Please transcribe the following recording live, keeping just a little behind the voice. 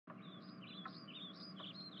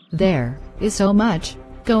There is so much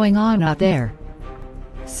going on out there.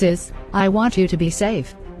 Sis, I want you to be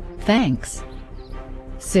safe. Thanks.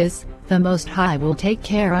 Sis, the Most High will take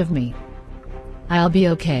care of me. I'll be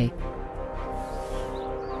okay.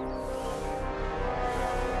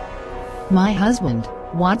 My husband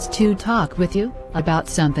wants to talk with you about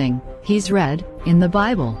something he's read in the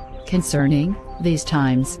Bible concerning these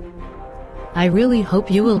times. I really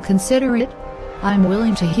hope you will consider it. I'm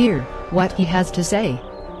willing to hear what he has to say.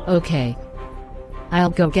 Okay. I'll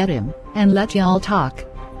go get him and let y'all talk.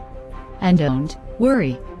 And don't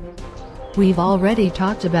worry. We've already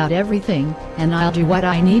talked about everything, and I'll do what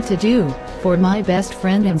I need to do for my best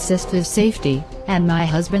friend and sister's safety, and my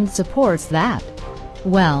husband supports that.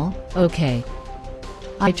 Well, okay.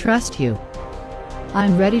 I trust you.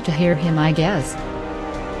 I'm ready to hear him, I guess.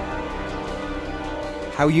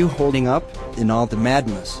 How you holding up in all the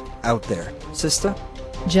madness out there, sister?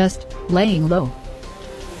 Just laying low.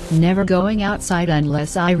 Never going outside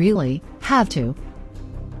unless I really have to.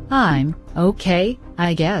 I'm okay,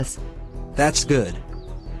 I guess. That's good.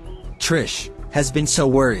 Trish has been so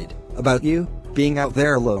worried about you being out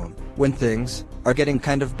there alone when things are getting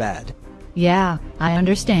kind of bad. Yeah, I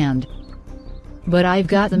understand. But I've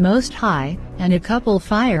got the Most High, and a couple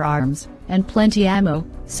firearms, and plenty ammo,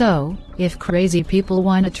 so, if crazy people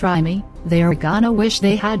wanna try me, they're gonna wish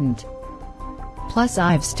they hadn't. Plus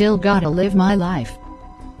I've still gotta live my life.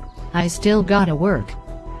 I still gotta work.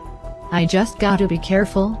 I just gotta be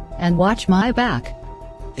careful, and watch my back.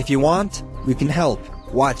 If you want, we can help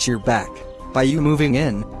watch your back by you moving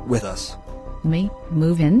in with us. Me,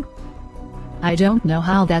 move in? I don't know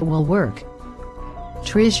how that will work.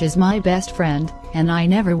 Trish is my best friend, and I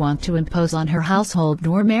never want to impose on her household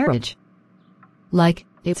nor marriage. Like,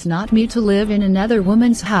 it's not me to live in another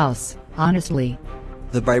woman's house, honestly.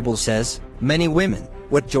 The Bible says, many women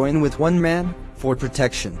would join with one man for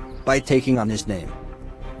protection by taking on his name.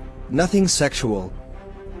 Nothing sexual.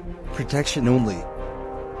 Protection only.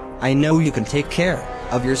 I know you can take care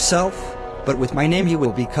of yourself, but with my name you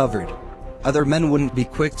will be covered. Other men wouldn't be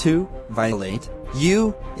quick to violate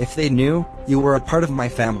you if they knew you were a part of my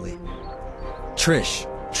family. Trish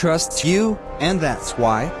trusts you, and that's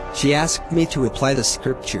why she asked me to apply the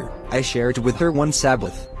scripture I shared with her one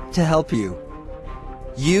Sabbath to help you.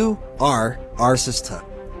 You are our sister.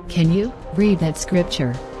 Can you read that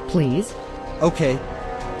scripture, please? Okay.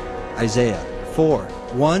 Isaiah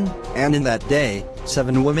 4:1, and in that day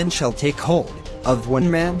 7 women shall take hold of one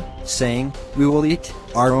man, saying, we will eat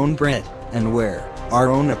our own bread, and wear our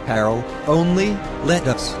own apparel, only let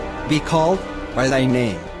us be called by thy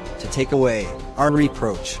name, to take away our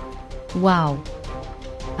reproach. Wow.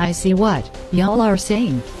 I see what y'all are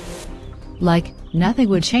saying. Like, nothing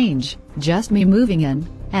would change, just me moving in,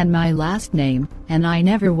 and my last name, and I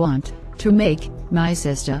never want to make my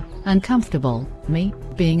sister uncomfortable, me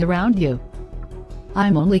being around you.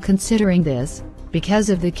 I'm only considering this because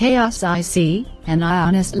of the chaos I see, and I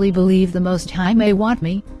honestly believe the Most High may want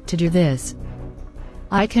me to do this.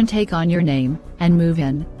 I can take on your name and move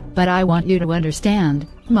in, but I want you to understand,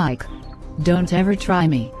 Mike. Don't ever try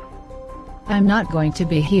me. I'm not going to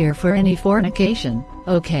be here for any fornication,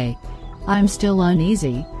 okay? I'm still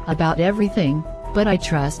uneasy about everything, but I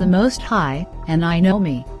trust the Most High, and I know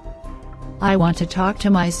me. I want to talk to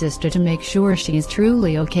my sister to make sure she's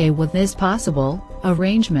truly okay with this possible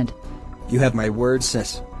arrangement. You have my word,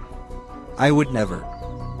 sis. I would never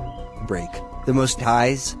break the Most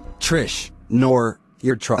High's, Trish, nor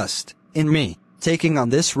your trust in me taking on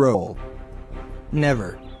this role.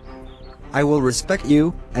 Never. I will respect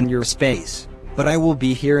you and your space, but I will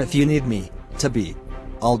be here if you need me to be.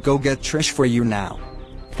 I'll go get Trish for you now.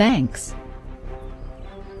 Thanks.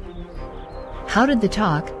 How did the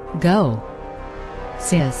talk go?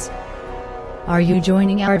 Sis, are you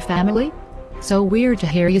joining our family? So weird to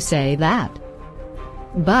hear you say that.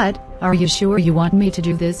 But, are you sure you want me to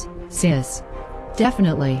do this, sis?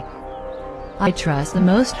 Definitely. I trust the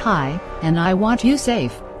Most High, and I want you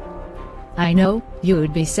safe. I know you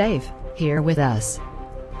would be safe here with us.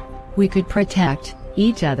 We could protect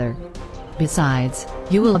each other. Besides,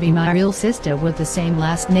 you will be my real sister with the same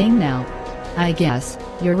last name now. I guess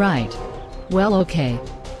you're right. Well, okay.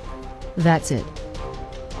 That's it.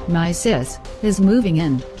 My sis is moving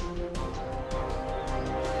in.